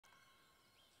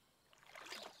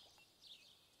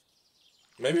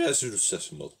Maybe I should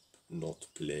just not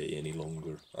play any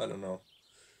longer. I don't know.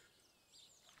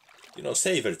 You know,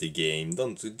 savor the game.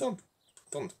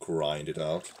 Don't grind it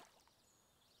out.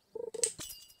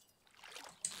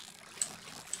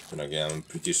 And again, I'm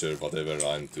pretty sure whatever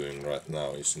I'm doing right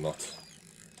now is not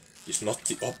the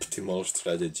optimal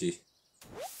strategy.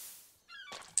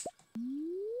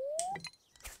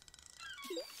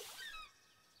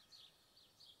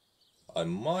 I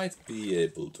might be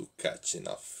able to catch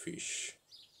enough fish.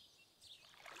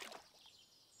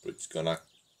 But it's gonna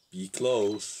be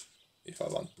close if I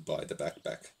want to buy the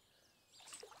backpack.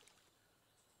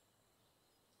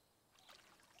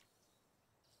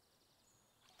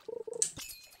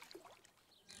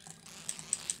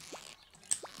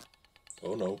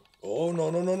 Oh no. Oh no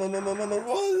no no no no no no no.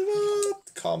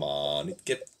 What? Come on, it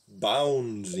kept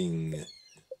bouncing.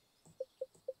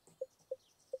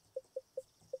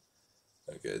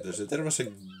 Okay, there was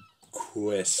a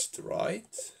quest,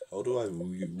 right? How do I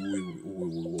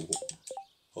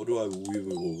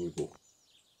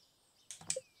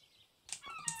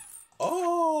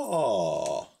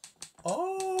Oh!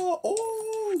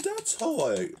 Oh, that's how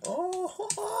I... Oh!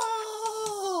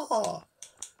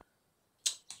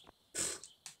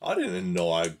 I didn't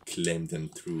know I claimed them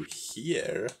through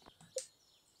here.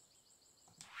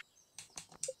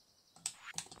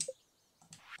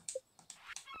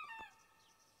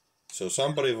 So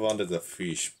somebody wanted a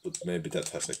fish, but maybe that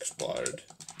has expired.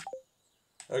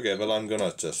 Okay, well I'm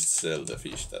gonna just sell the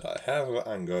fish that I have.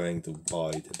 I'm going to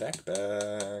buy the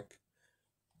backpack.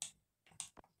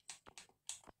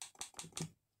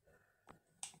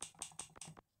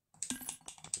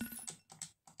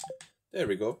 There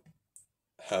we go.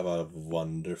 Have a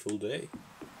wonderful day.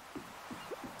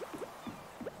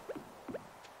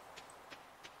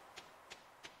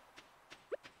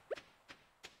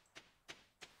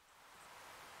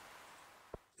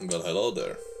 Well, hello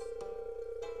there.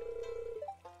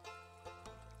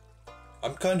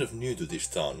 I'm kind of new to this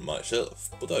town myself,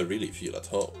 but I really feel at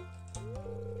home.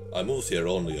 I moved here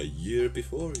only a year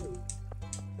before you.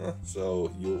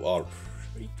 So you are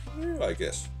pretty new, I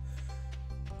guess.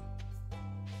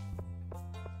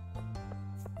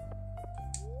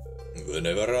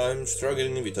 Whenever I'm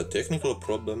struggling with a technical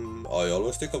problem, I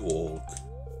always take a walk.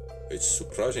 It's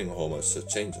surprising how much a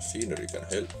change of scenery can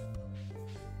help.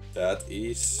 That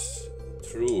is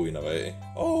true in a way.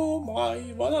 Oh my,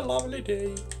 what a lovely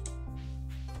day.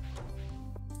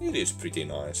 It is pretty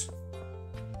nice.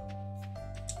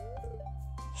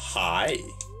 Hi!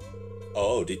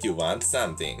 Oh, did you want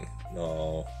something?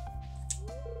 No.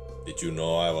 Did you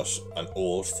know I was an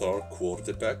all-star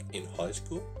quarterback in high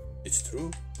school? It's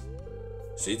true.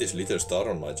 See this little star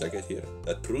on my jacket here?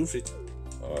 That proves it.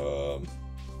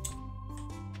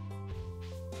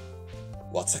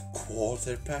 What's a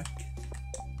quarterback?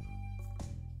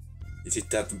 Is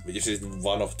it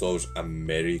one of those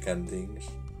American things?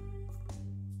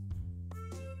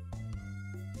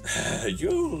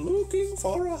 You're looking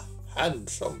for a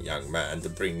handsome young man to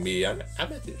bring me an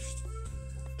amethyst.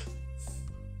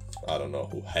 I don't know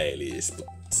who Haley is, but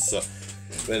so,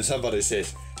 when somebody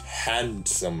says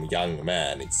handsome young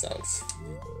man, it sounds...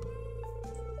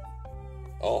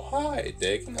 Oh hi,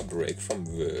 taking a break from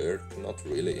work, not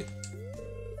really.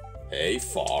 Hey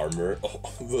farmer, oh,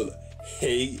 well,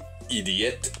 hey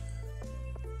idiot.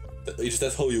 Is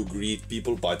that how you greet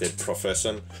people, by their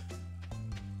profession?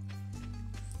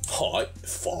 Hi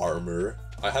farmer,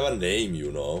 I have a name,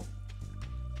 you know.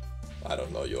 I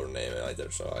don't know your name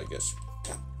either, so I guess.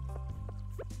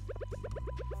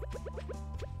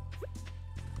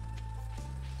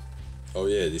 Oh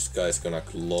yeah, this guy's gonna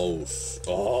close.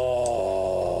 Oh,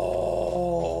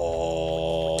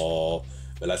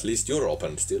 well, at least you're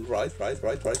open still, right.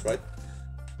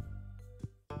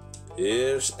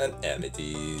 Here's an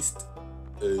amethyst.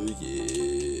 Oh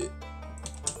yeah.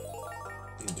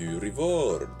 Du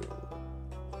reward.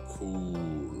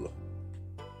 Cool.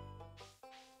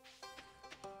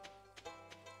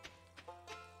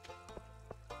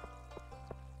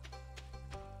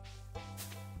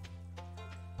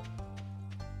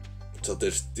 So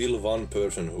there's still one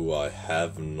person who I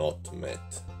have not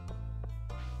met.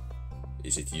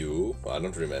 Is it you? I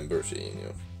don't remember seeing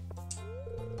you.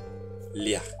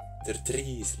 Yeah, the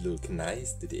trees look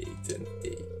nice today, don't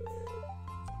they?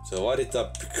 So why did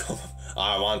that become...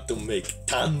 I want to make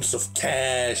tons of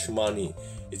cash money.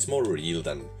 It's more real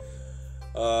than...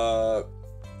 Well,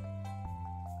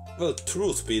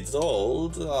 truth be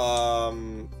told,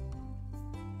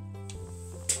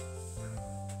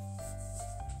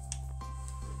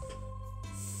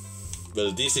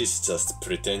 well, this is just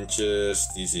pretentious,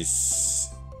 this is...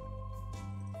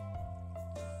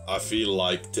 I feel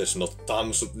like there's not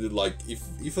tons of, like,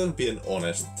 if I'm being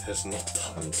honest, there's not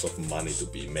tons of money to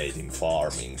be made in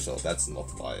farming, so that's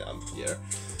not why I'm here.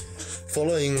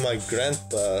 Following my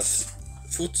grandpa's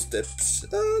footsteps,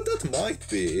 that might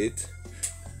be it.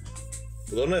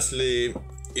 But honestly,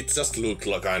 it just looked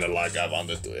like kinda like I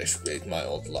wanted to exploit my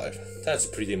old life. That's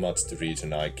pretty much the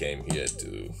reason I came here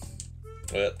too.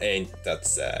 Well, ain't that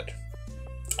sad.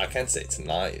 I can't say it's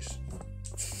nice.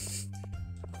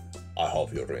 I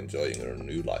hope you're enjoying your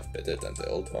new life better than the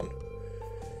old one.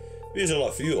 We sell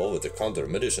a few over-the-counter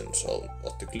medicines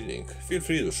at the clinic. Feel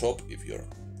free to shop if you're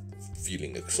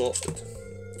feeling exhausted.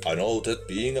 I know that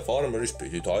being a farmer is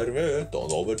pretty tiring,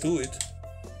 don't overdo it.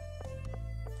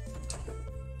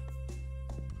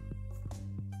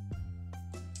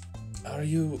 Are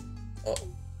you... Oh.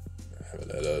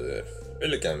 Hello there.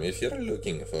 Welcome, if you're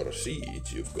looking for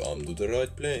seeds, you've come to the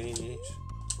right place.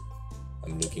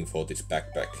 I'm looking for this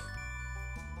backpack.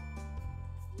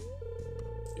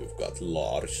 You've got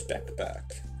large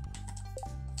backpack.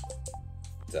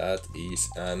 That is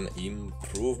an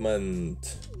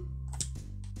improvement.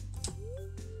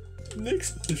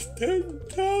 Next is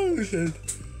 10,000.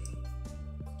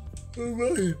 Oh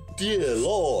my dear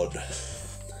lord.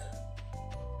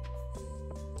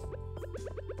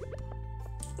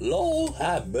 Lord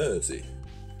have mercy.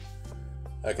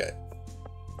 Okay.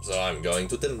 So I'm going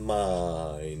to the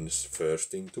mines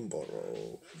first thing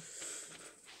tomorrow.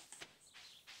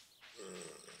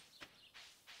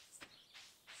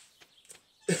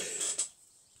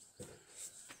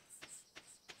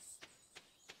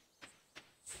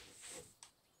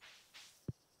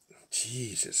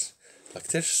 Jesus, like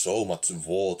there's so much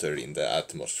water in the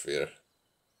atmosphere.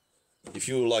 If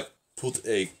you like put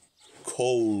a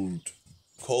cold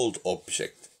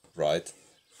object, right,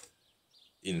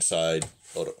 inside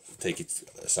or take it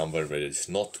somewhere where it's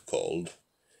not cold,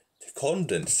 the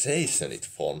condensation it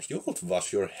forms, you could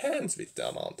wash your hands with the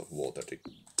amount of water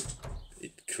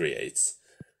it creates.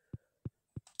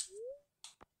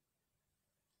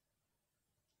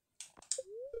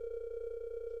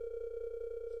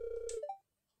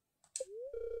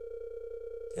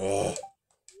 Oh.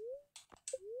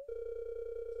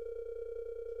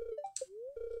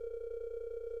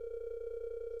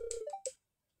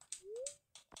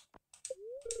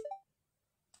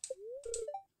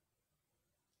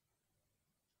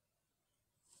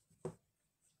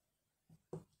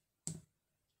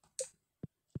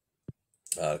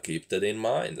 I'll keep that in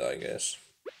mind, I guess.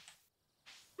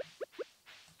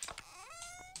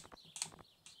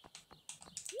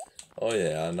 Oh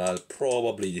yeah, and I'll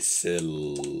probably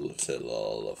sell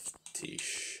all of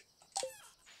Tish.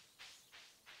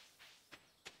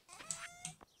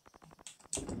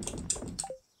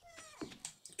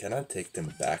 Can I take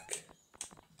them back?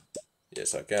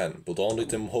 Yes, I can, but only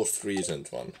the most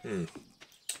recent one.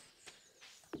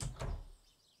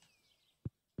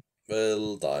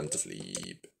 Well, time to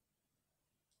sleep.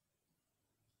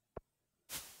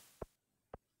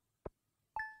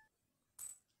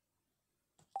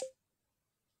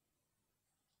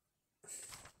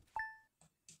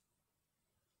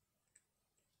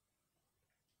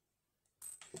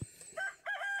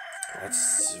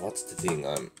 What's the thing?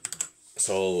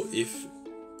 So if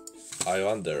I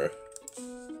wonder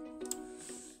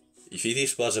if it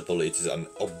is possible, it is an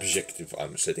objective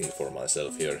I'm setting for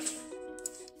myself here.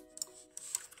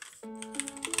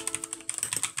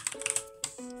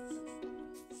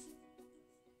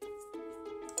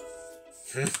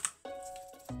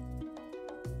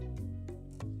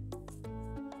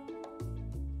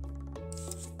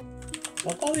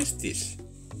 What is this?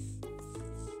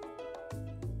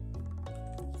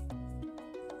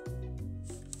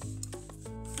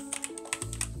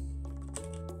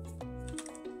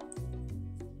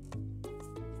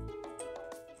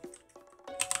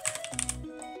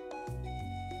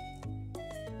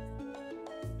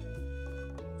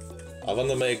 I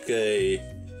wanna make a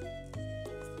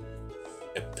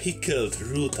pickled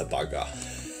rutabaga.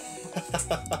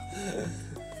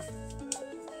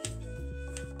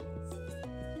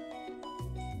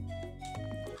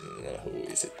 Who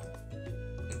is it?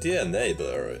 Dear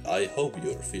neighbor, I hope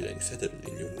you're feeling settled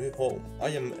in your new home. I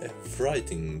am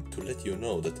writing to let you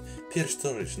know that Pierre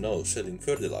Storage now selling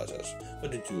fertilizers. Why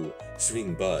don't you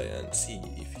swing by and see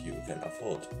if you can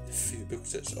afford a few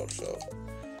boxes or so?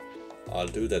 I'll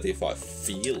do that if I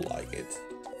feel like it.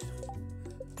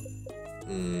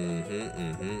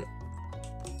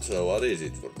 So what is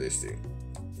it for this thing?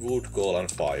 Wood, coal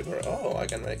and fiber. Oh, I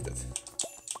can make that.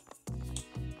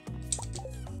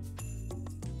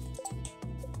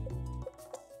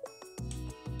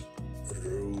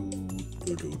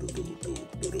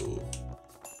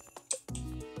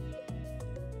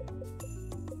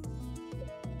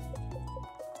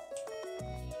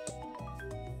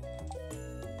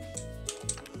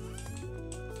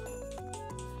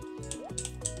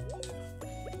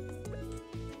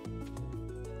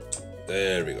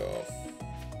 There we go.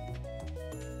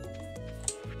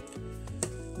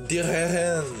 Dear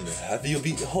Hen, how have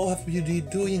you been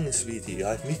doing, sweetie?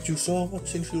 I've missed you so much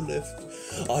since you left.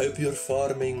 I hope your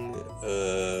farming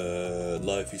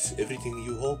life is everything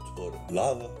you hoped for.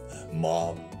 Love,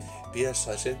 Mom. P.S.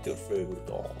 I sent your favorite.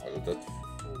 Oh,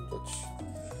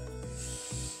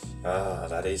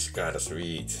 that is kind of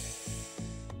sweet.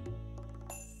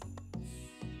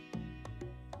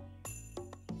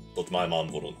 But my mom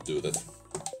wouldn't do that.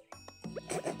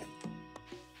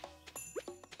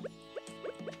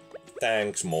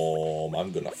 Thanks, Mom.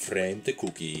 I'm gonna frame the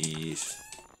cookies.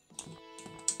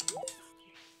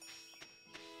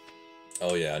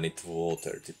 Oh yeah, I need to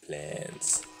water the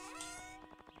plants.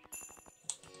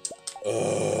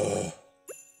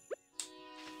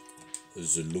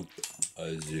 Zloop,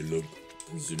 zloop,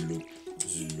 zloop,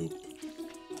 zloop.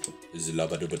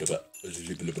 Zlabadubadaba,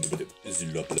 zliblubadubadub,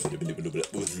 zlabadubadubadub,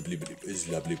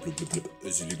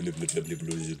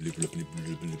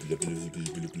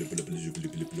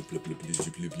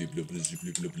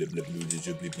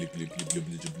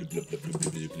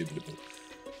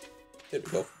 there we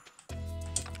go.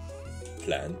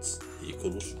 Plants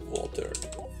equals water.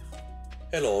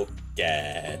 Hello,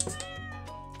 cat.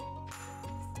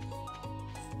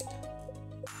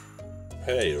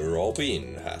 Hey,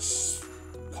 Robin has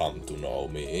come to know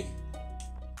me.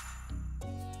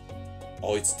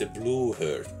 Oh, it's the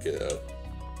blue-haired girl.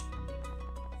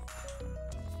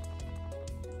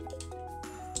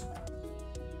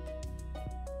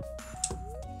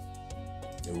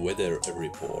 Weather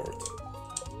report.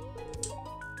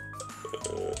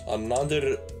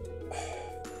 Another...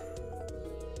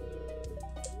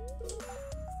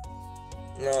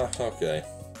 okay.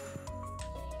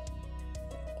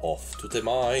 Off to the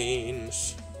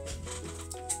mines.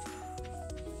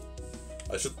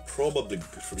 I should probably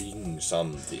bring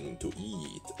something to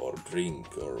eat or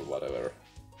drink or whatever.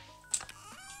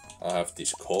 I have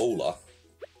this cola.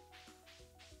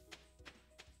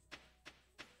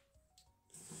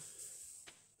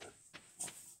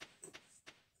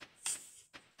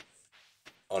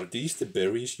 Are these the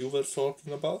berries you were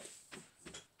talking about?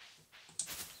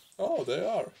 Oh, they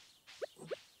are.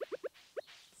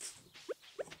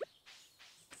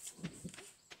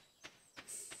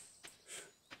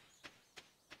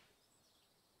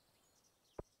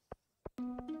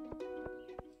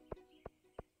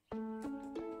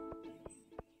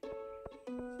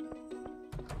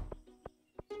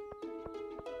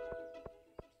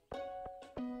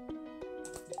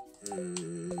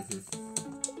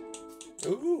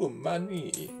 Ooh,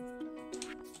 money.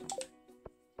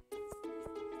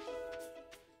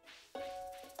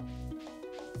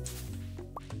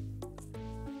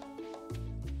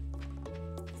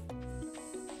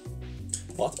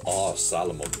 What are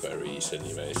salmon berries,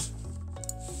 anyways?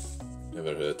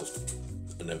 Never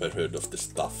heard of the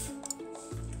stuff.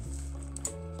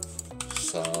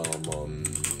 Salmon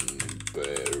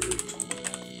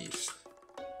berries.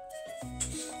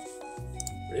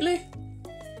 Really?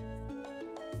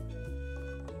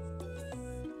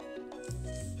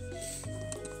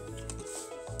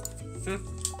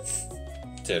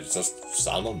 They're just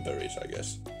salmon berries, I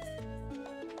guess.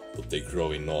 But they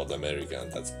grow in North America,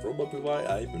 and that's probably why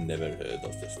I've never heard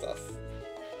of the stuff.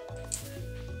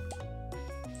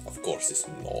 Of course it's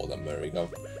North America.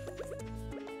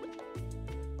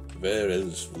 Where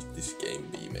else would this game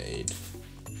be made?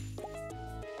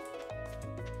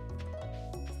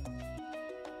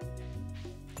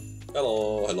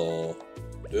 Hello, hello.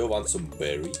 Do you want some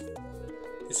berry?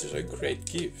 This is a great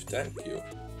gift, thank you.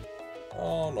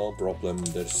 Oh, no problem,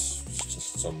 there's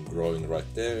just some growing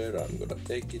right there, I'm gonna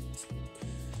take it.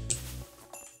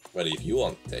 Well, if you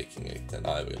aren't taking it, then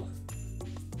I will.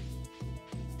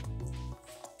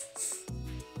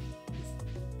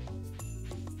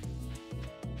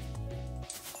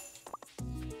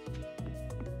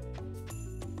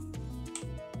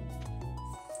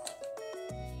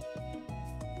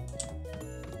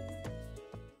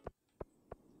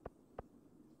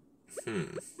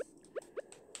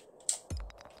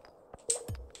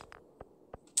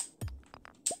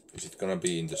 Is it gonna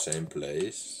be in the same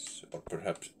place, or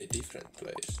perhaps a different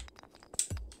place?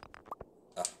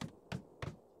 Ah.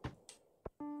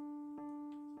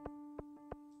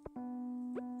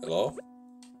 Hello?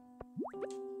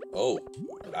 Oh,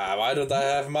 why don't I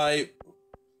have my...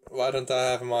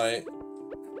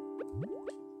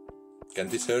 Can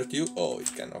this hurt you? Oh,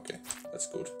 it can, okay, that's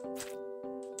good.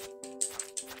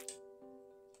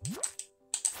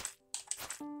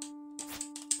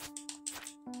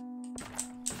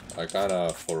 I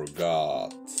kinda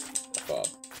forgot about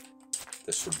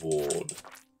the sword.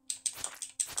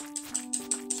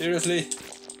 Seriously?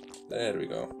 There we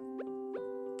go.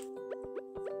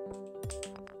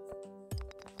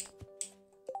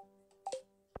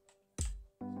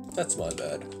 That's my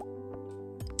bad.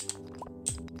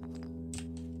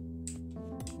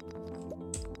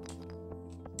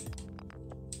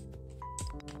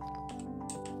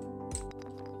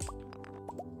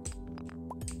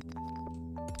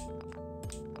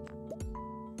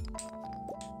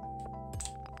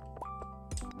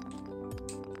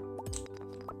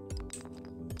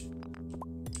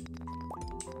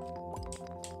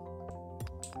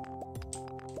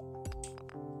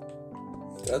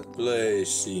 That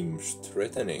place seems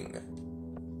threatening.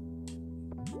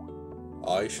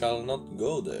 I shall not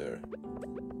go there.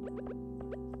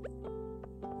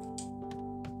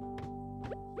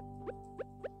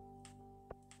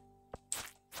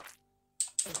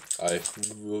 I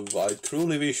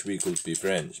truly wish we could be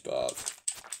friends, but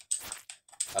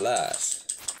alas.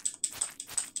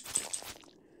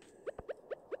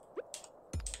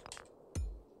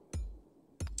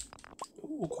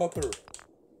 Ooh, copper.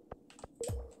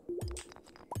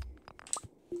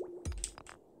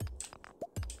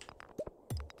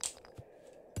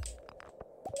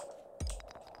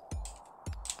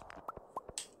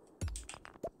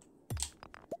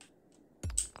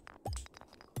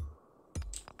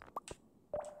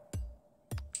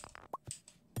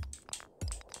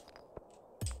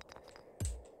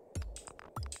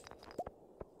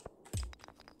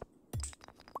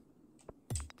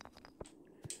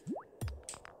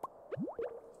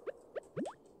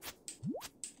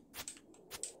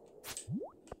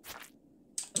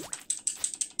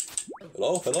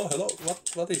 Hello, hello, hello.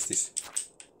 What is this?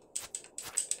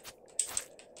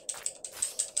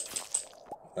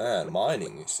 Man,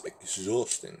 mining is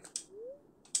exhausting.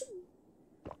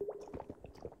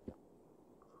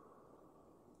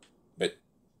 But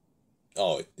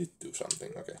oh, it did do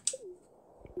something. Okay.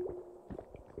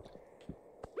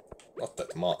 Not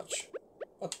that much,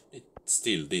 but it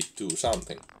still did do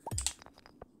something.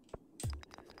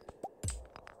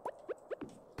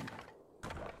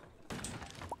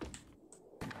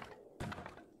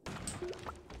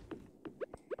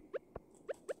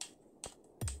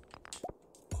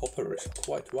 Copper is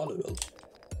quite valuable.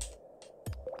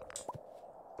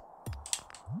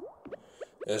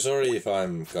 Sorry if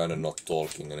I'm kinda not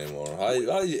talking anymore.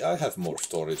 I have more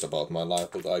stories about my life,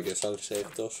 but I guess I'll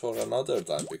save those for another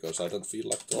time because I don't feel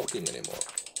like talking anymore.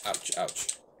 Ouch,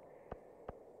 ouch.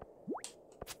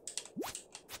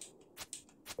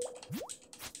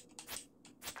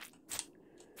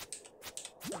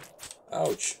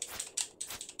 Ouch.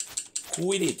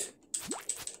 Quit it.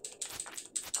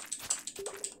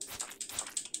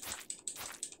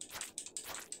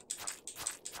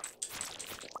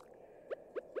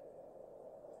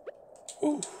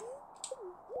 Ooh.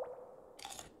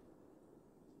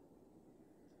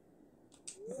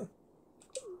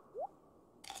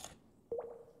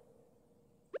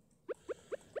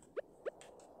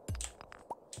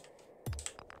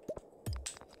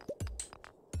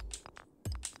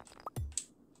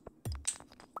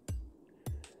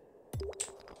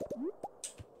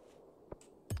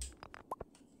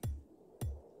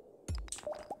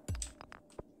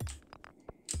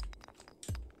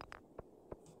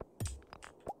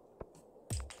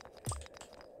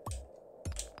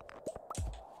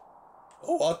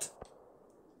 Oh, what?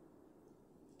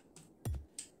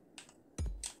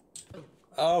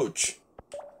 Ouch.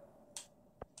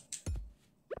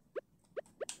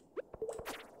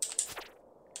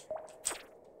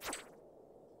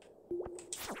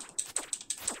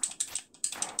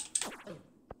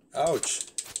 Ouch.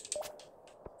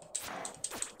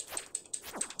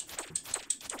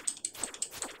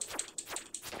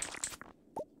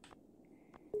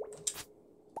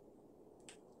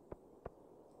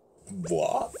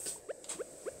 What?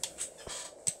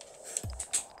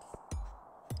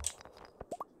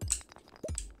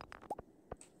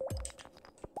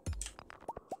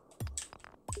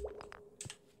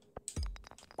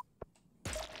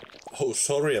 Oh,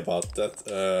 sorry about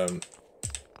that.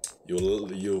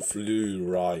 You flew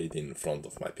right in front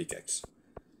of my pickaxe.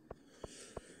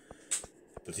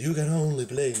 But you can only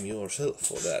blame yourself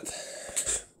for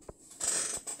that.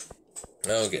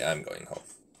 Okay, I'm going home.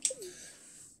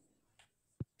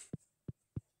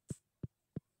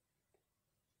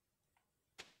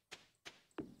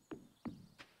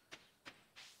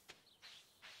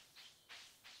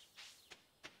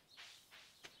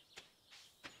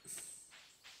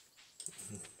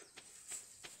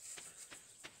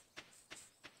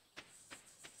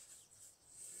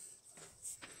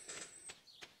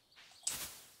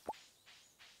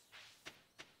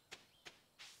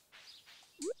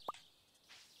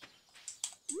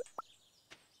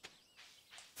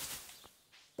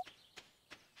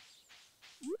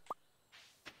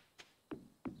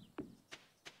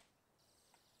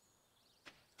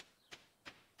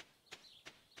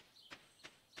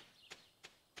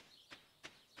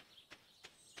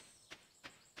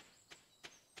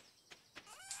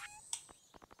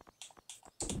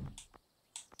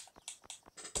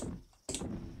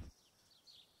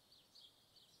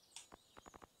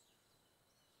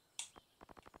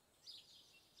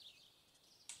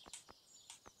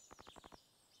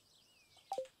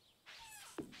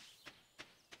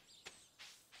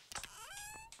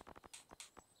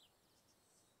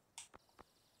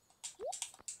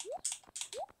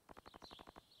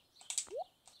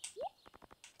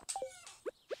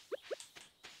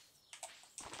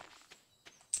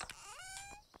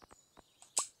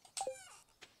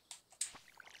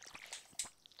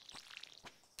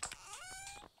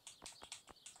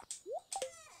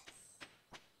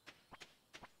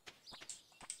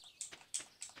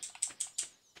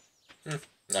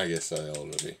 I guess I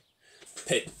already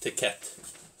pet the cat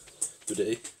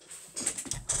today.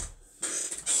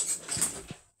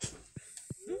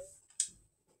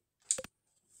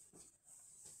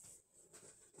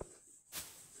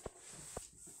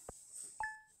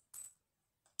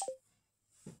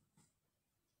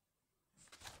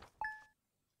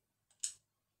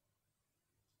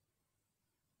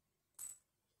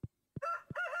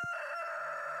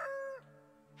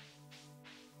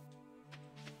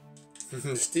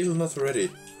 Still not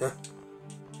ready. Huh?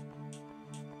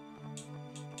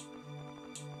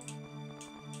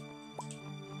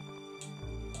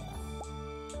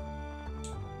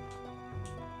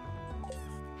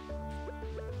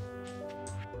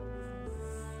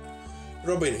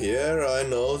 Robin here, I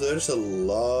know there's a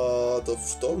lot of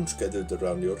stone scattered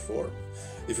around your farm.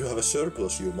 If you have a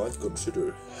surplus, you might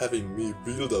consider having me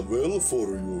build a well for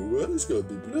you. Well, it's gonna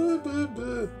be blah blah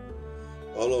blah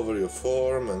all over your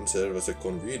farm and serve as a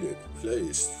convenient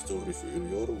place to refill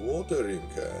your watering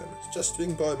can. Just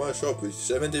swing by my shop with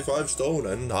 75 stone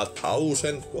and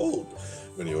 1,000 gold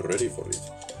when you're ready for it.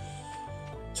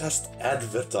 Just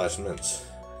advertisements.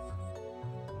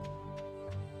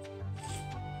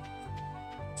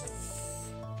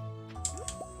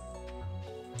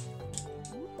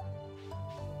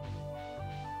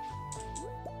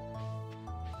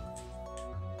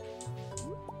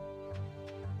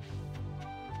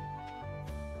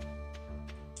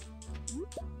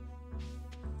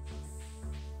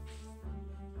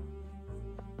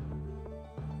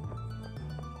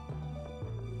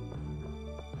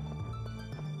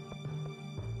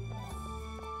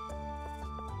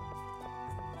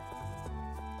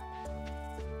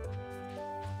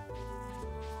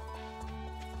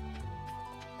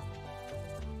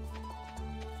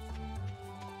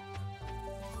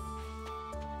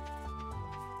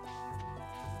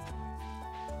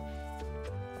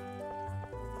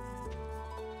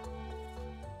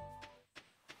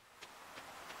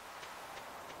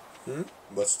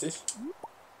 What's this?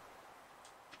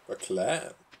 A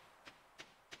clam.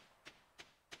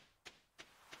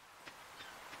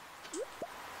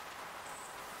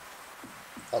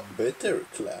 A better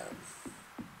clam.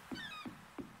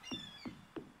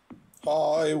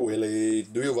 Hi, Willie.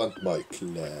 Do you want my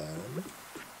clam?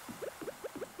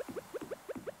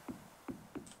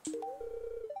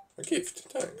 A gift,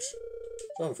 thanks.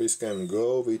 Some fish can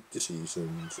go with the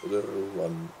seasons,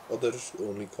 others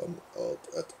only come out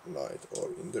at night or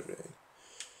in the rain.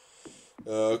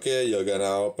 Okay, you're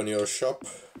gonna open your shop.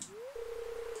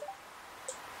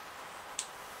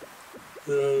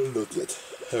 Not yet.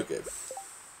 Okay.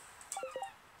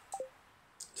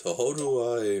 So how do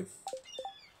I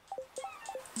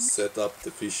set up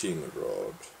the fishing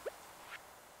rod?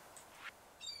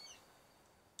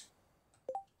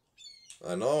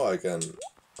 I know I can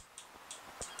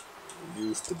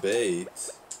use the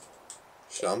bait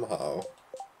somehow.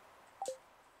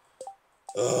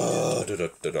 Da da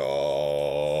da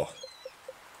da.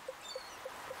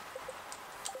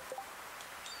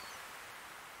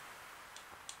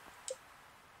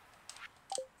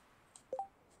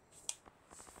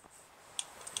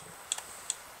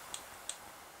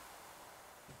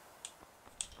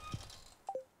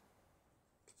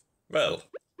 Well,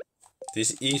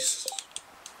 this is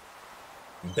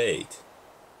bait.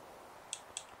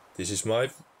 This is my...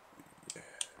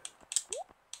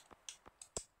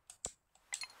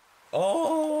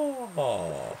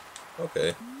 Oh,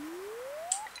 okay.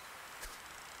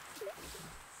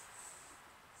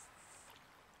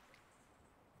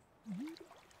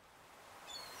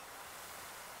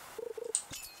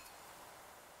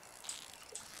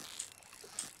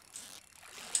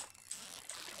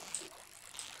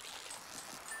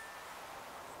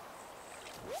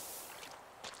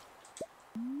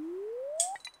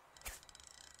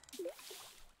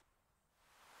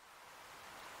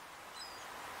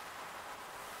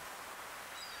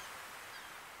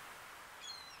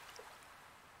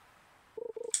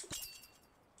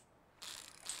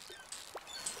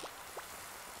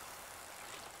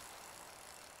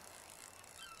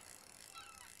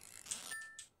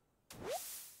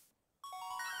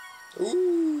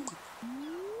 Ooh.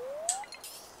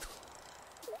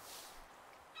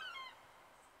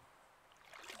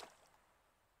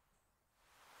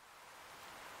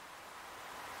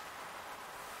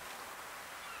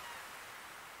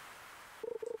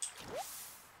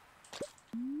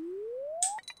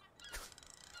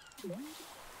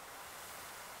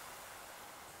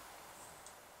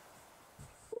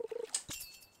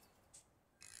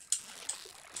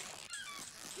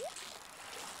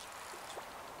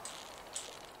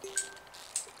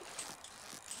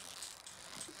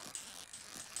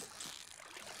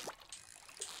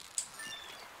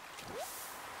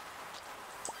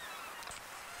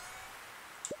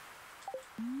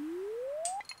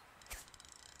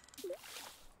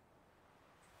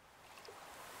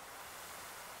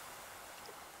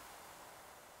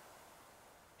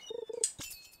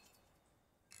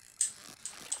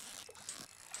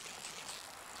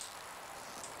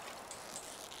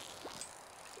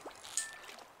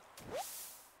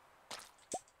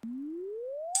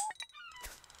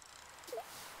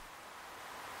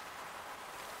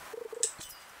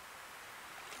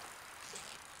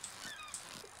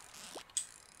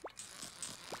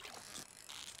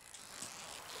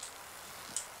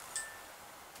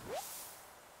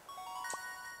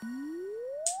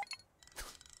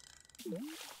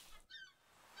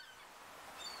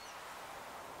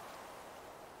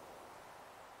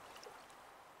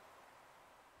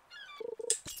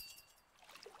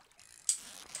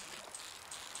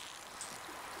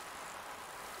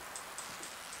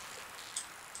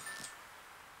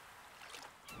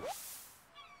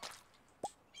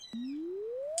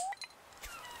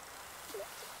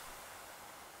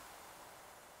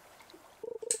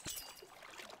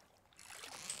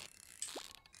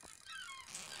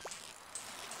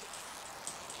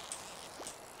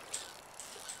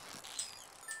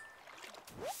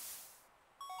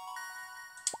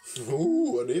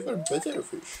 Ooh, an even better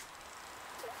fish.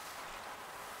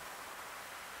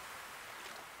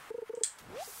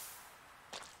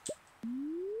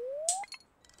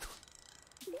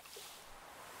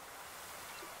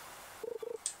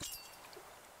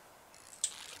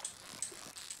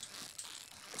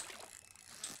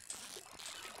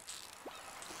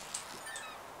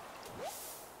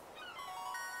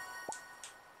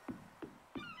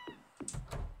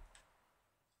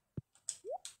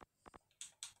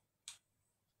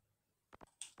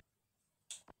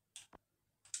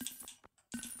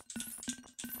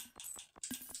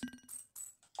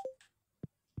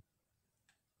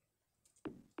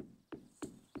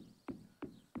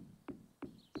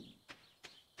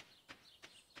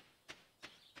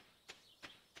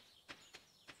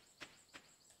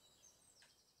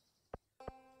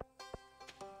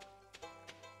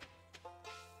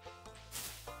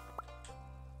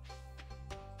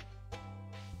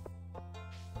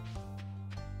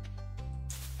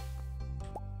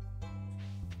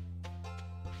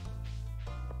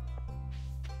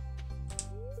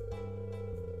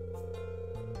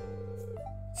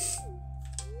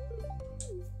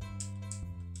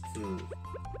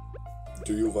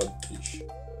 Do you want fish?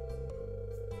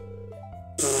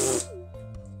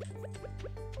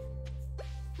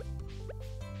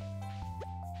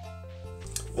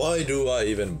 Why do I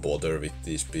even bother with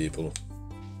these people?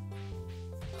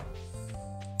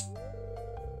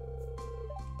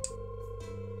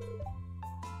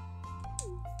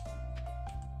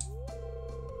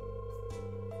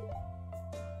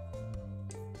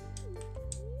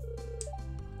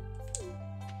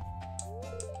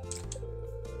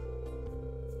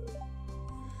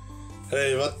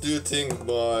 Hey, what do you think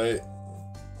my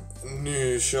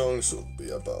new song should be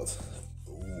about?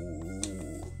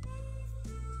 Ooh.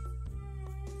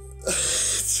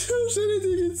 Choose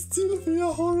anything, it'd still be a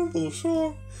horrible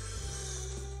song.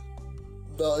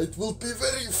 No, it would be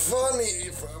very funny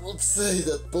if I would say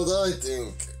that, but I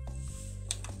think...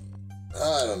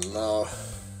 I don't know.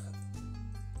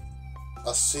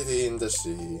 A city in the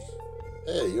sea.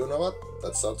 Hey, you know what?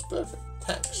 That sounds perfect.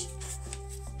 Thanks.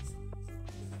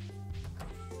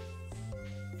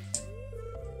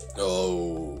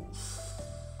 Oh.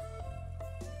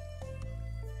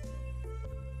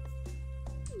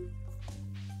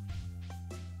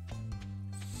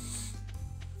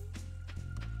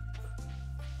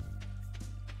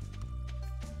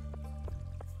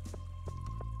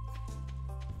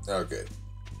 Okay.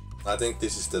 I think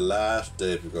this is the last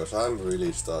day because I'm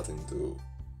really starting to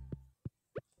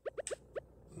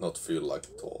not feel like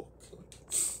talking.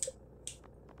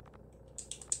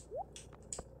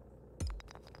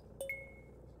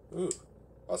 Ooh,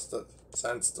 what's that?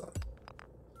 Sandstone.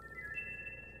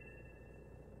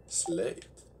 Slate.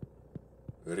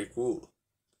 Very cool.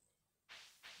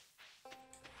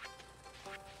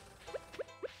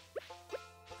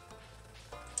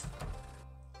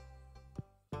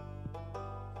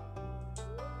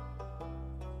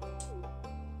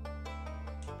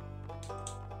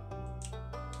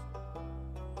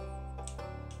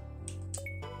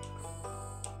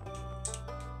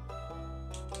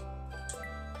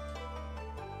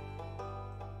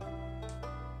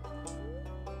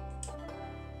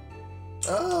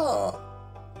 Ah!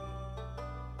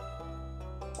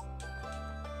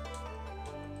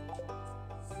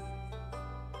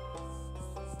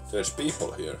 There's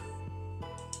people here.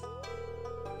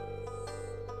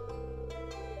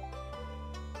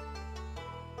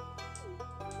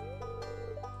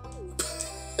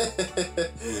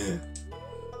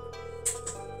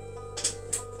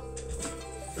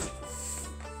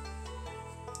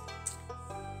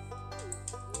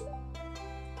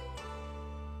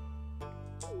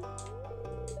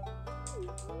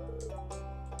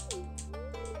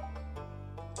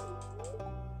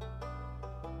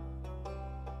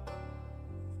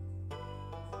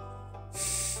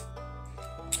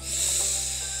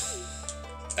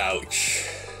 Ouch.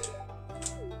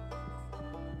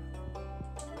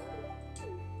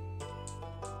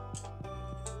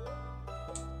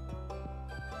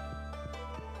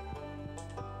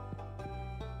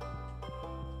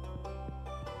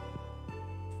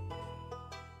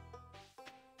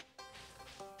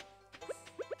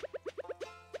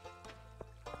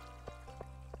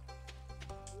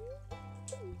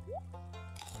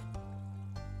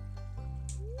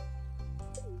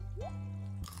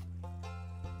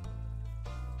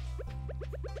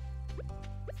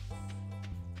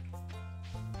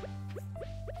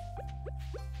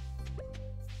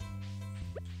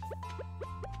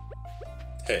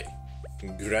 Hey,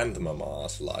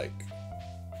 grandmamas like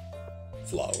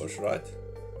flowers, right?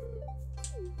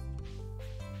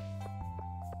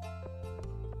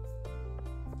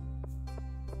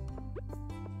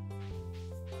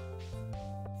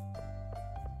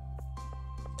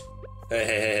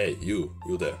 Hey, you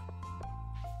there.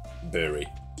 Berry.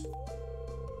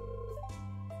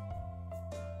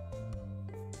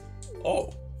 Oh.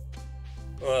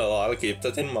 Well, I'll keep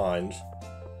that in mind.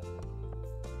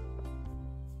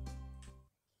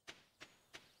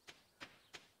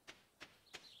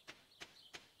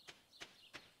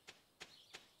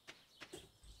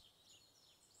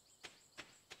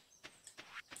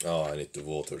 Oh, I need to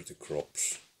water the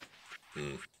crops.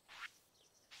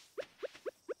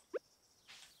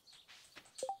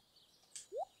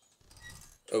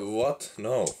 What?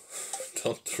 No.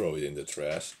 Don't throw it in the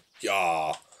trash.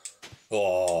 Yeah.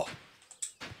 Oh.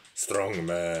 Strong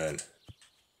man.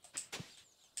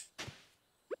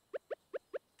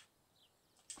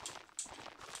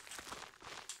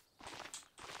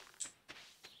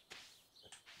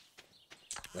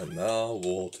 And now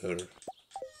water.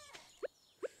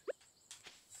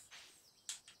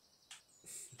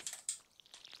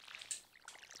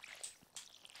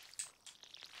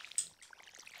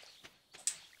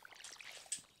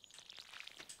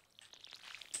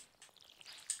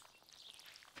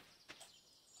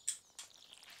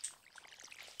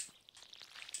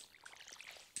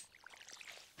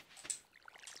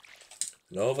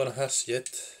 No one has yet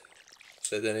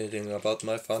said anything about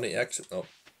my funny accent. Oh.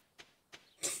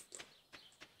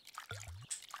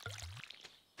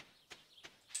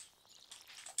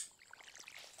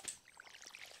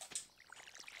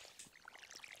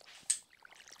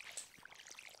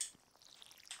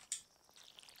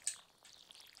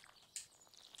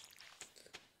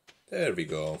 There we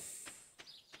go.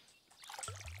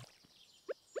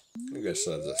 I guess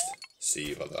I'll just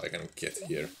see what I can get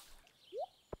here.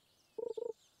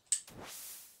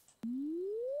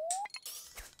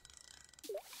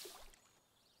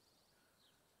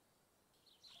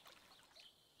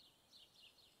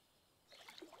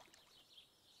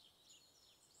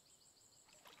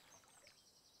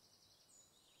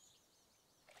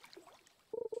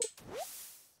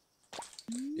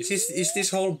 Is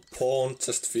this whole pond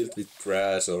just filled with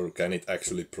grass, or can it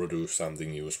actually produce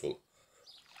something useful?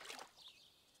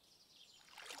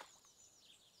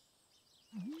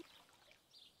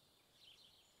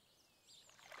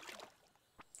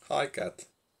 Hi, cat.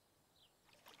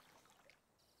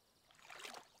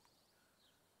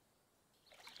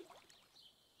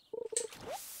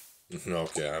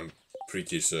 Okay, I'm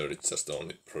pretty sure it just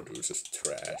only produces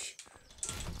trash.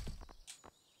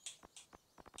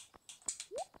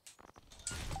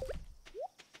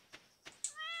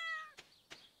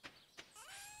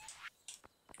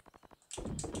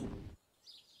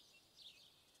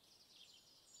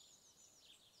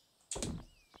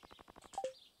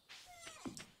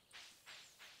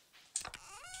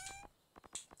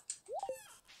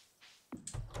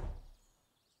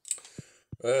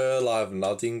 Well, I have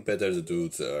nothing better to do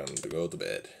than to go to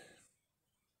bed.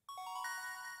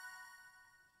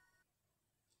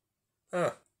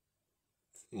 Ah,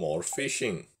 more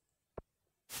fishing.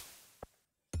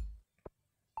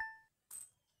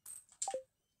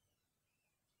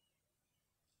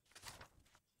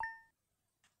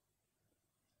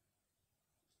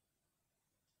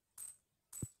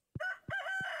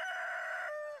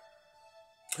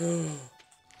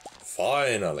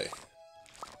 Finally.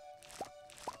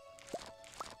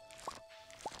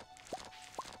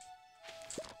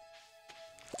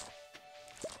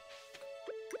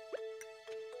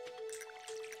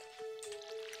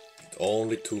 It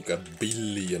only took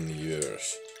 1,000,000,000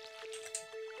 years.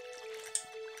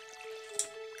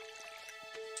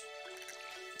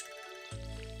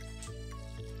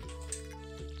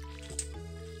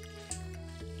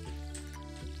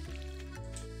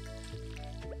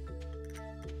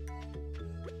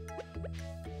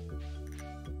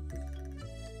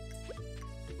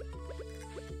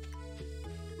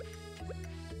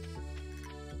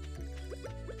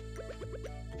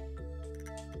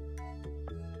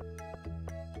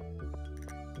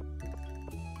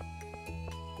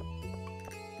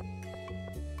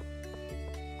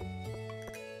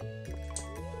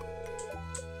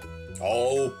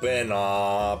 Open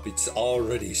up! It's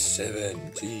already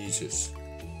 7. Jesus.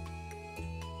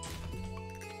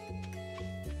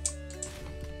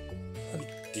 I'll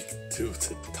dig through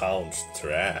the town's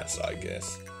trash, I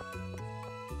guess.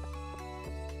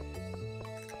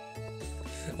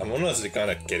 I'm honestly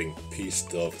kind of getting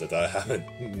pissed off that I haven't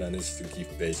managed to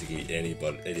give basically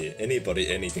anybody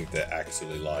anything they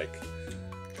actually like.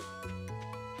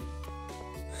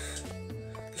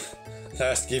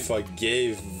 Last gift I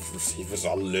gave, he was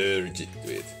allergic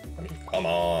to it. I mean, come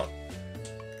on.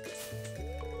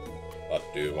 What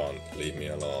do you want? Leave me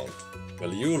alone.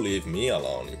 Well, you leave me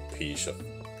alone, you piece of...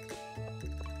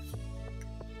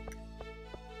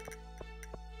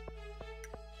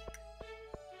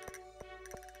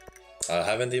 I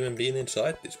haven't even been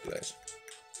inside this place.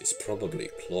 It's probably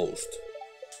closed.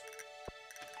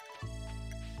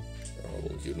 Oh,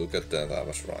 will you look at that? I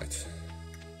was right.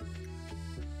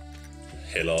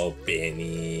 Hello,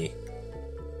 Benny.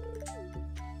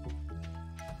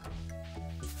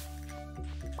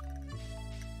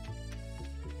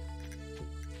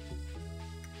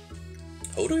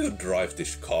 How do you drive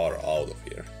this car out of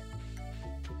here?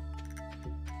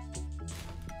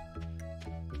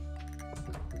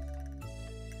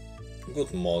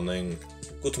 Good morning.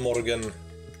 Good morgen.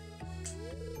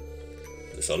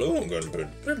 The saloon gun.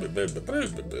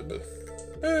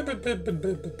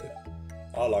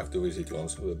 I like to visit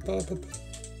once.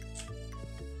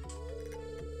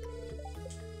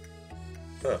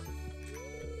 Huh.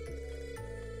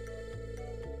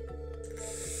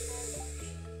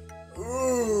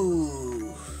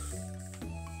 Ooh.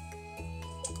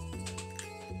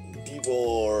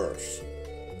 Divorce.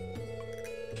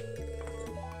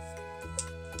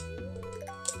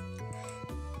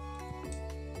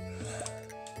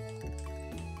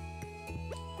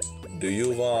 Do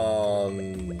you want...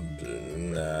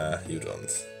 Nah, you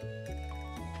don't.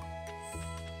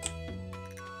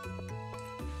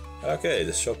 Okay,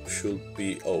 the shop should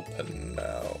be open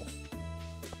now.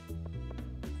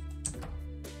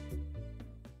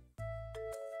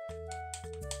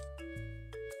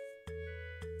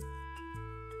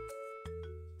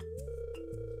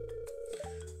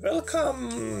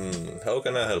 Welcome! How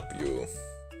can I help you?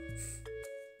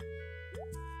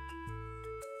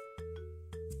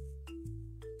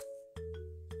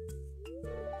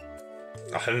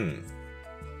 Ahem.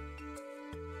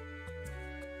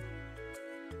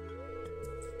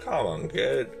 Come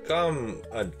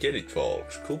and get it,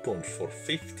 folks. Coupons for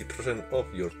 50% off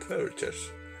your purchase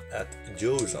at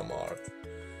Josamart.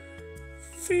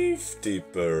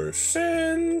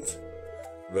 50%?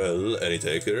 Well, any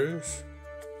takers?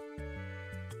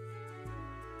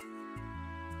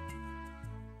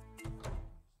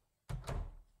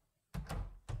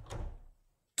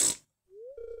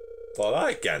 But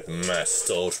I can't match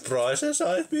those prices.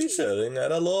 I'd be selling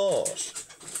at a loss.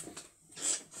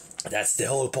 That's the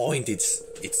whole point. It's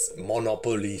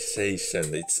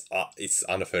monopolization. It's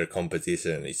unfair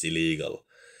competition. It's illegal.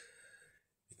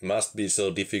 It must be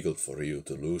so difficult for you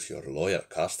to lose your loyal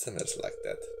customers like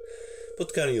that.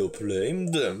 But can you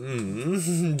blame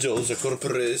them? Josa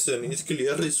Corporation is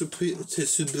clearly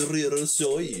superior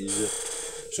size.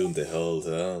 Soon the whole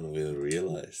town will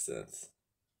realize that.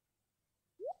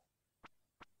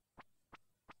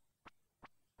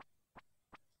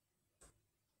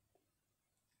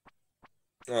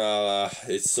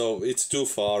 It's too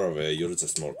far away. You're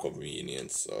just more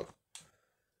convenient, so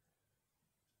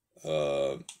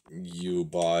you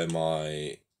buy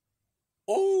my...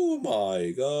 Oh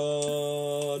my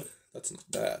god, that's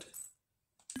not bad.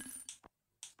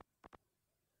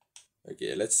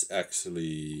 Okay, let's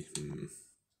actually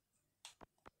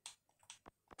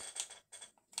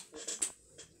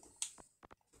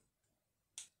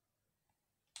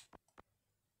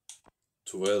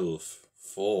 12,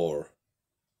 4.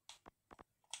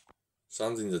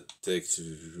 Something that takes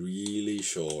really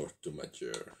short to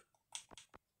mature.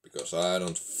 Because I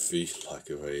don't feel like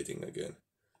waiting again.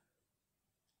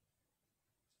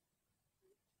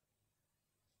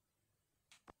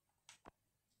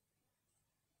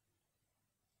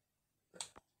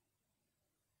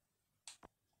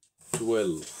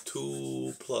 $12.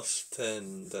 2 plus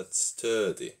 10, that's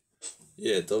 30.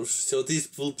 Yeah, so these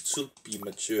should be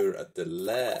mature at the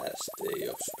last day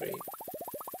of spring.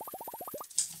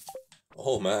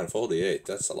 Oh man, 48,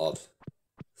 that's a lot.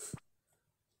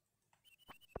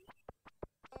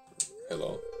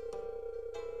 Hello.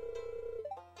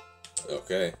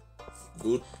 Okay.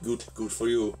 Good for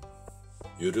you.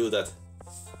 You do that.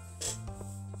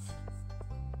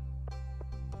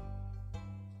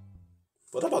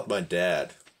 What about my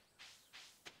dad?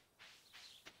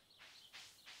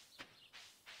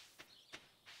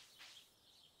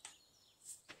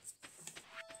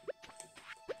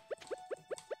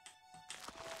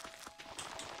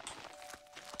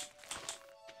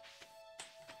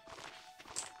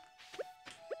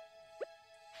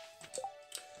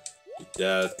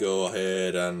 Dad, go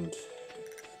ahead and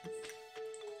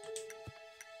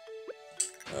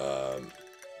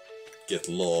get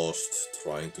lost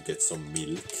trying to get some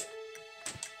milk?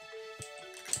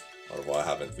 Or why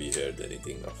haven't we heard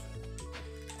anything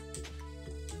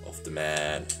of the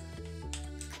man?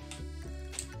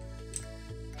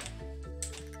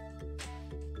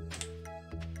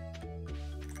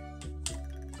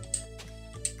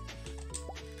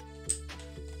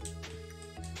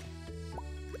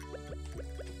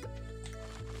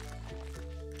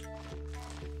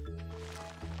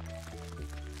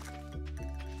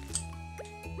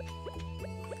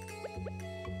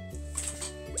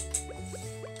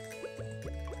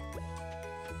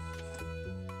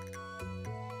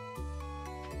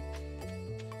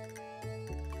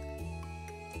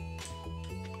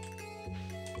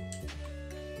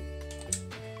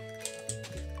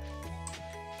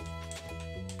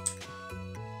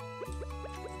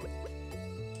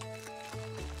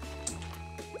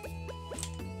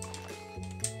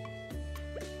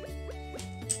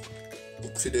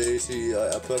 Oopsie daisy, I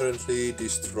apparently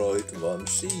destroyed one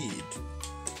seed.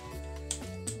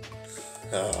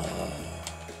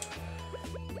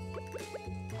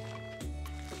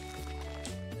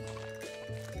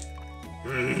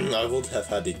 I would have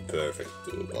had it perfect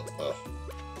too, but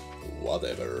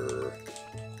whatever.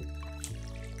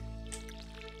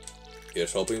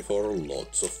 Here's hoping for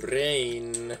lots of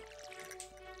rain.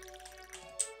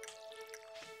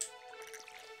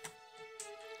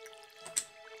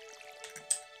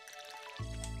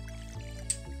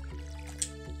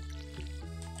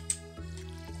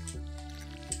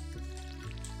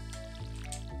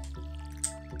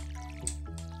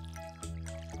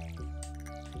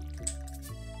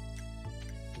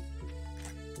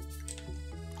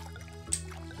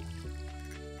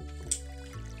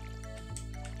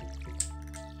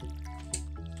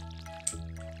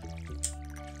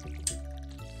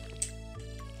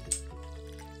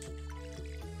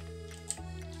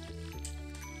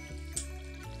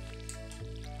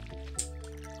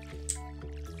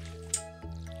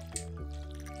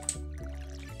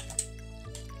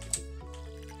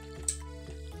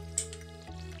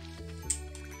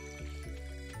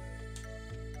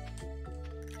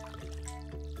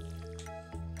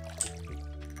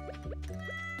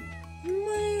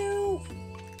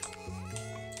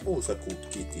 Who's a good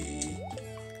kitty?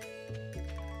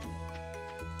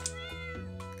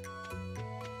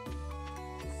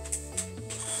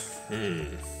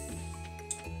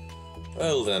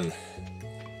 Well then,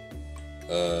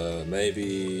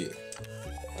 maybe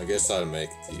I guess I'll make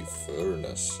the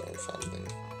furnace or something.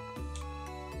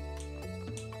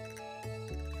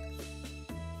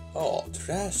 Oh,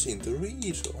 trash in the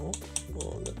resource.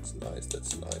 Oh, that's nice,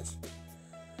 that's nice.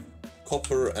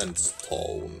 Copper and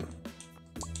stone.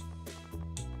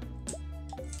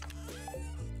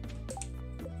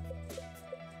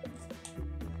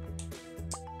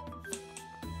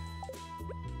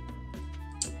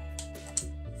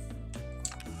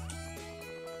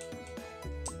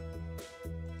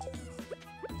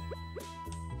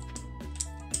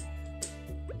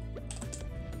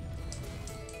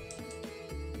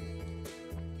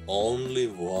 Only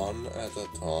one at a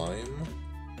time?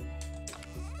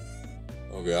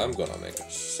 Okay, I'm gonna make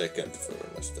a second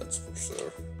furnace, that's for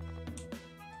sure.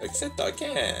 Except I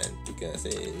can't, because...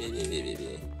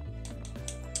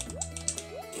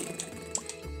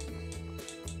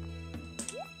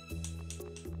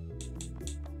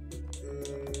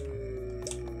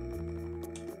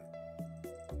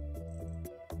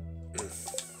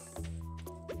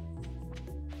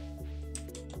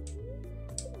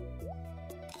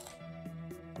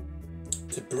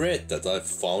 The bread that I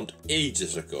found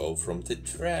ages ago from the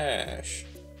trash.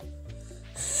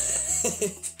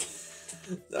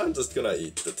 I'm just gonna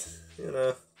eat it, you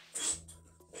know.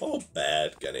 How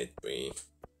bad can it be?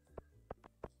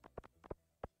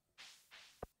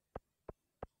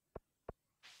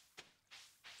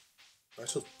 I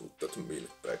should put that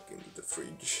milk back into the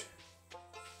fridge.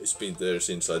 It's been there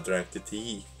since I drank the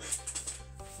tea.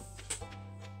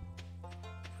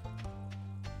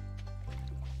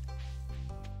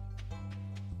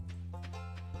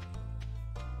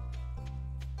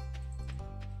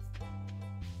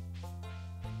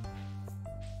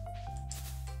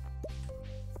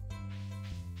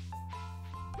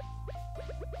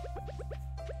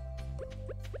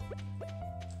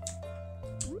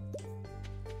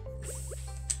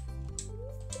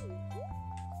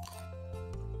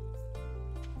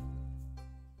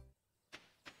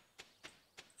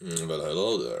 Well,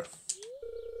 hello there.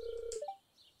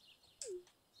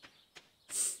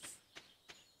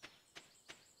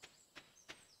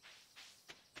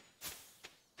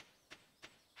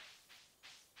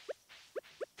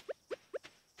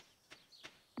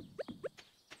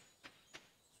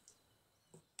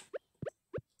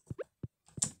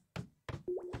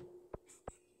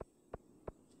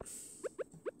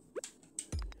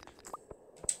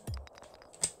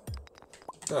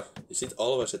 Huh, is it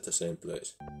always at the same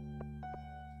place?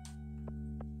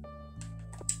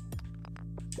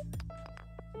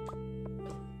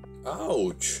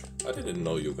 Ouch! I didn't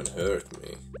know you can hurt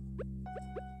me.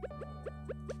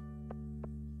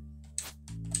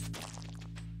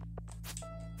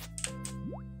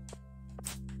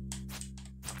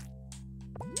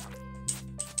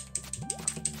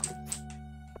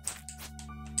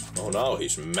 Oh, now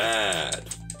he's mad.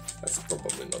 That's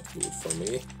probably not good for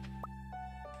me.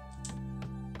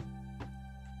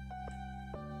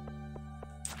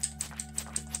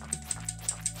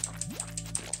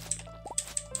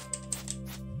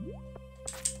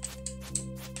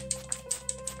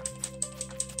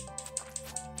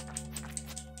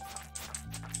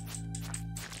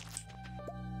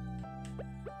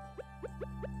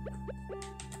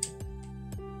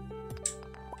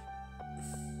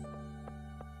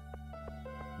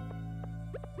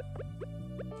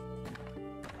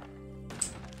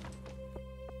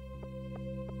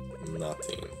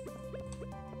 Nothing.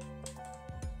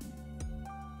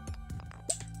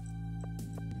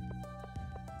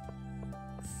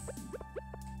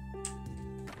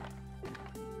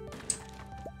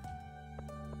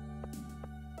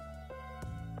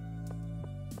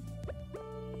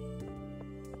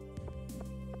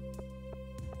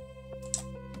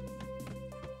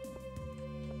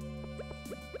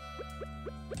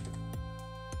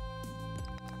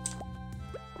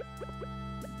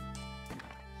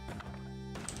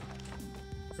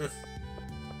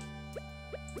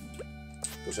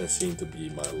 Doesn't seem to be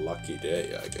my lucky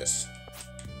day, I guess.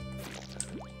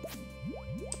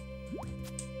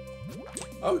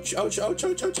 Ouch, ouch, ouch,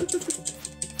 ouch, ouch, ouch, ouch, ouch.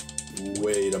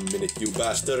 Wait a minute, you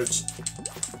bastards.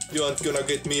 You aren't gonna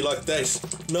get me like this.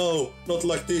 No, not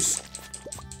like this.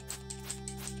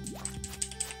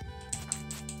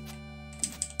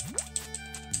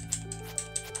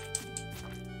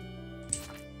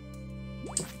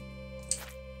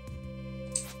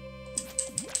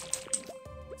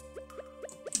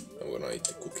 I'm gonna eat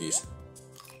the cookies.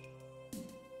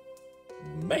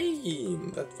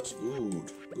 Man, that was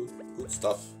good. Good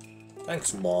stuff.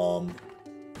 Thanks, Mom.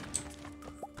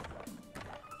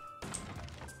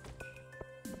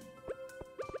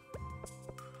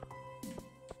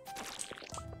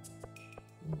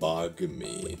 Bug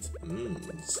meat.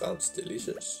 Sounds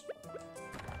delicious.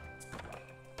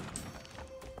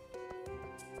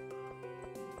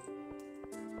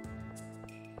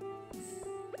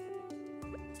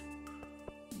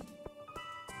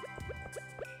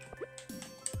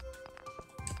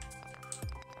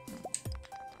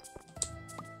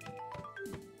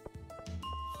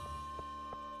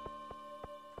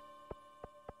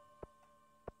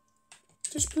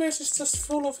 This place is just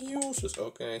full of uses,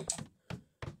 okay.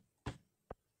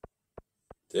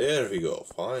 There we go,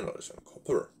 finally some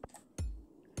copper.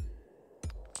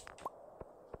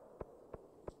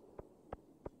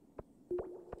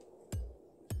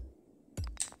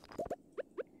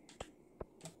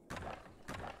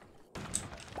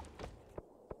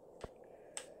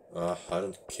 I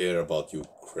don't care about you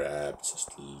crabs, just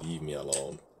leave me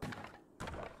alone.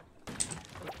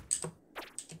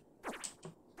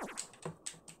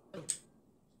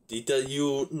 Did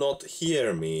you not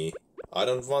hear me? I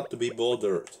don't want to be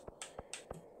bothered.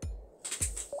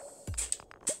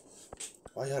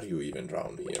 Why are you even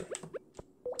around here?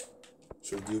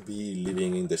 Should you be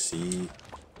living in the sea?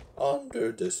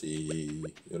 Under the sea,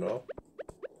 you know?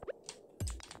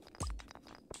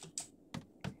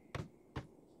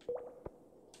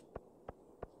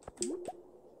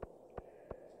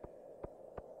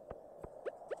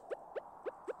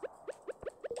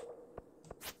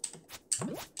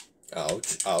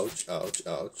 Ouch, ouch, ouch,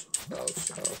 ouch,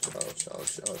 ouch, ouch, ouch,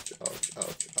 ouch, ouch, ouch,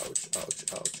 ouch, ouch, ouch,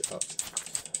 ouch, ouch.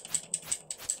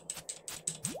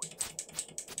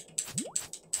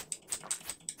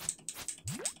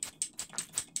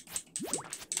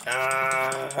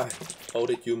 Ah! How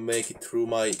did you make it through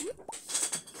my...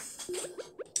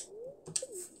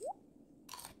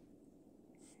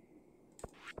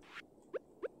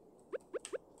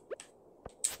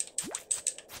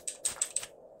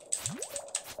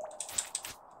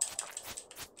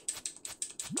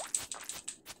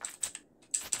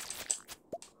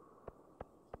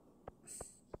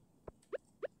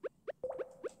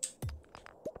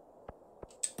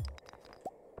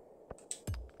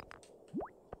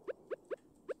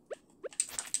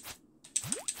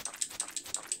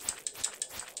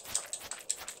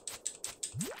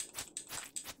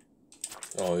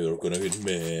 Oh, you're gonna get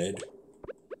mad.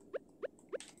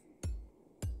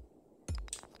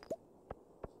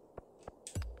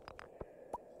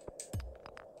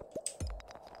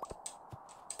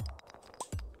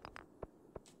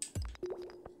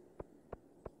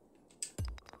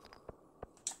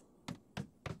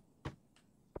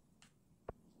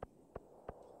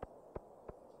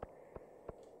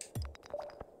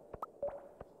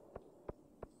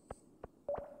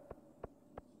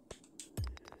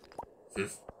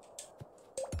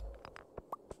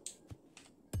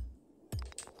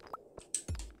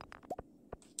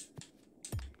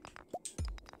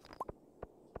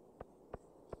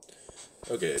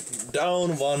 Okay,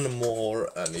 down one more,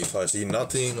 and if I see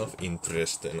nothing of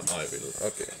interest, then I will.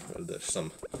 Okay, well, there's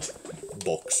some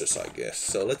boxes, I guess.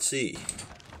 So let's see.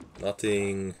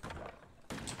 Nothing.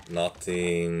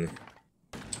 Nothing.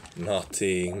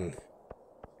 Nothing.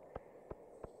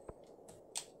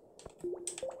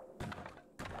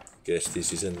 Guess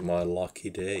this isn't my lucky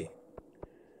day.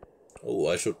 Oh,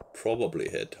 I should probably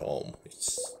head home.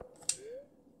 It's.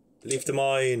 Leave the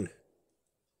mine!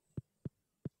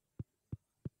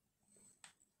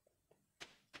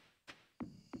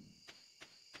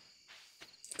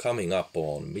 Coming up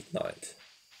on midnight.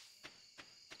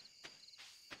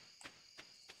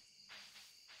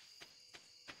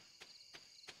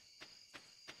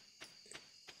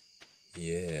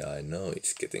 Yeah, I know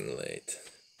it's getting late.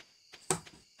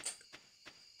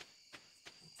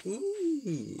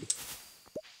 Ooh.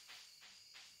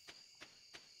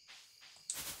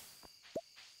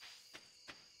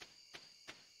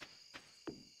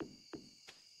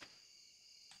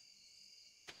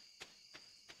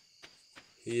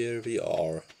 Here we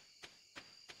are.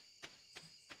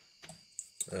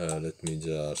 Let me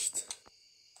just...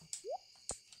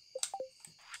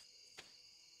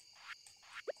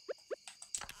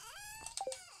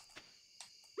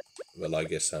 Well, I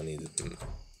guess I need...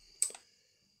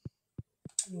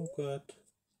 Oh god.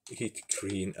 Eat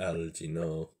green algae,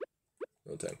 no.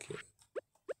 No, thank you.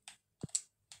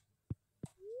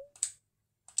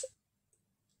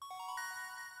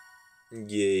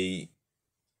 Yay.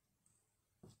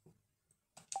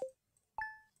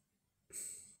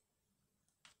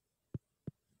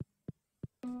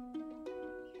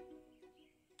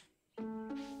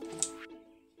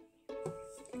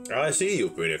 I see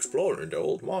you've been exploring the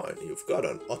old mine. You've got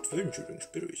an adventuring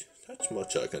spirit. That's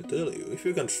much I can tell you. If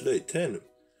you can slay 10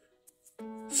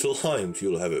 slimes,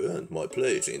 you'll have earned my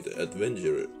place in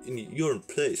the your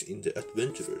place in the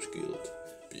Adventurers Guild.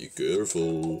 Be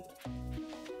careful.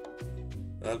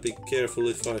 I'll be careful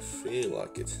if I feel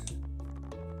like it.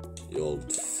 You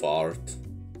old fart.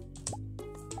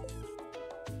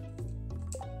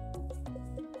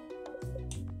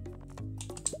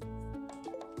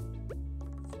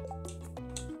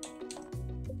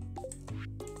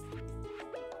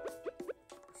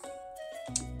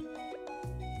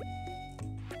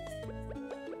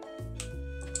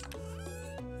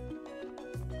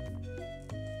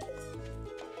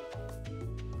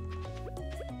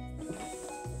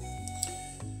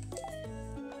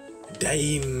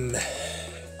 Damn.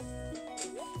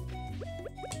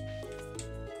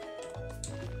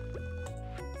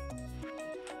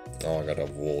 Oh, I gotta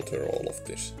water all of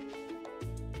this.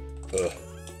 Ugh.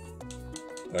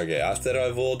 Okay, after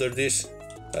I water this,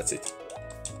 that's it.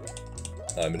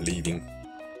 I'm leaving.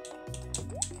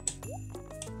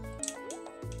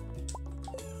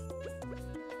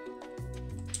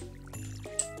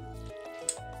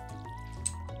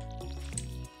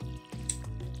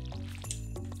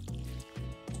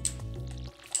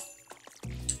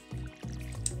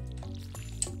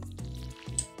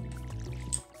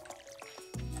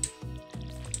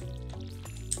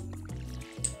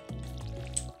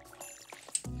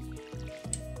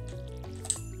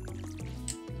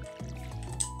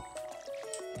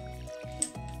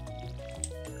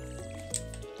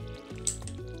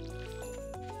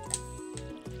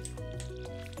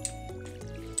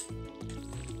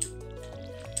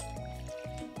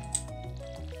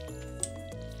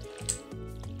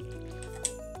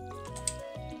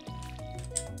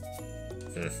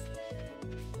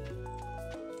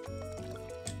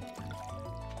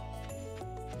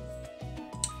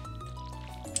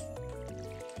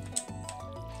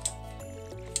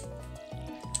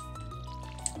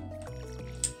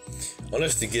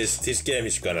 Honestly, this game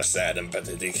is kinda sad and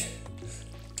pathetic.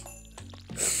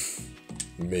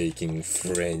 Making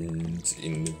friends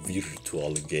in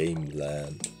virtual game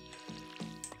land.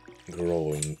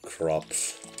 Growing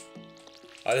crops.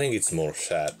 I think it's more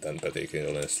sad than pathetic,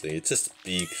 honestly. It just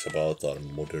speaks about our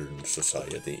modern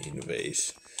society in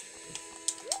ways.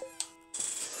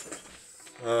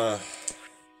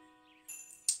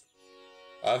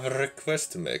 I have a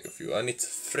request to make of you. I need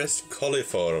fresh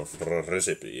cauliflower for a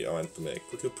recipe I want to make.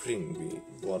 Could you bring me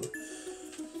one?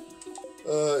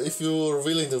 If you're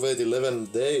willing to wait 11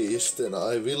 days, then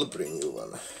I will bring you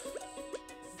one.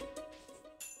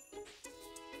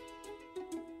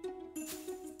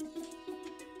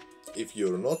 If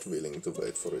you're not willing to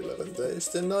wait for 11 days,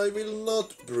 then I will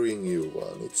not bring you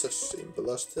one. It's as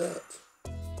simple as that.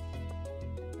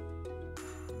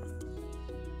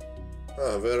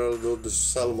 Ah, where are all the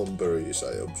salmon berries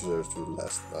I observed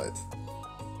last night?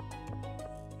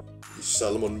 Is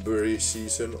salmon berry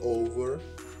season over?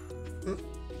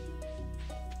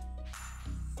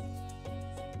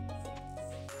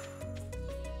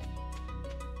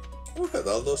 Look at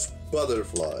all those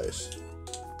butterflies.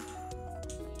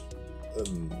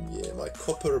 Yeah, my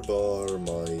copper bar,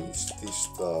 my this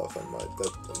stuff, and my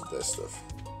that and that stuff.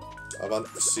 I want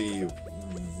to see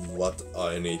what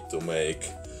I need to make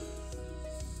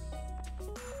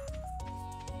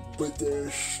better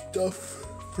stuff.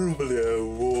 Probably a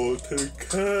water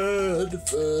can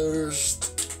first.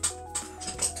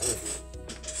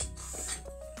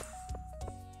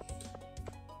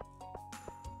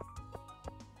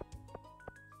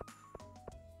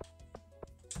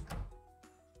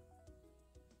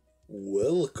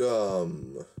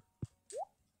 Welcome.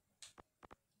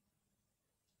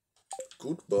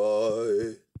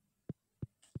 Goodbye.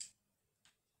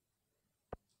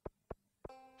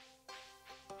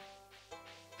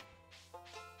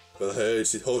 Well, hey,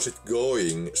 how's it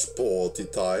going, sporty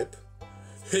type?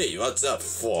 Hey, what's up,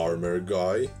 farmer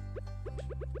guy?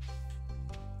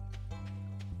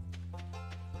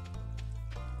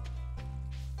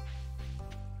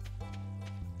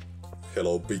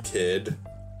 Hello, big head.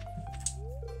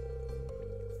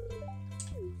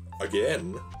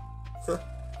 Again?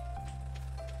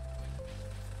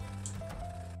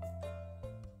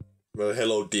 Well,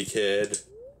 hello, dickhead.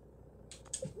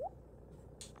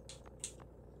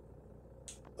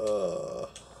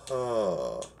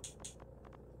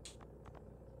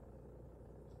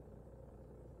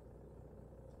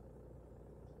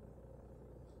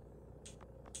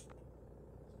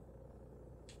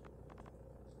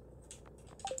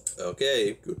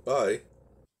 Okay, goodbye.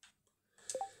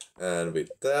 And with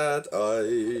that,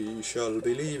 I shall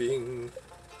be leaving.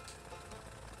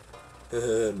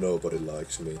 Nobody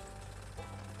likes me.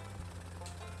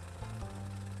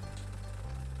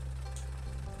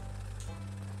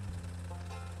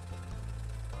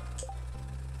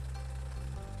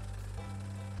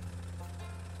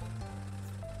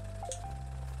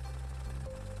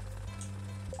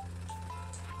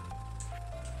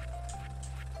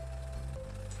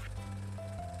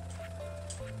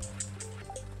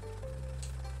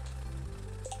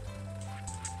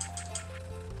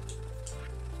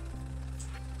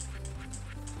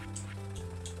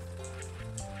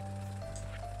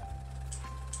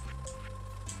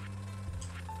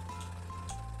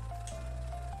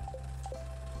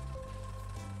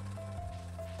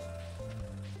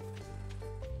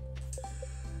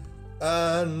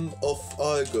 And off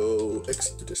I go,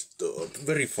 exit to the store.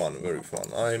 Very fun, very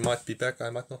fun. I might be back, I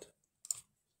might not.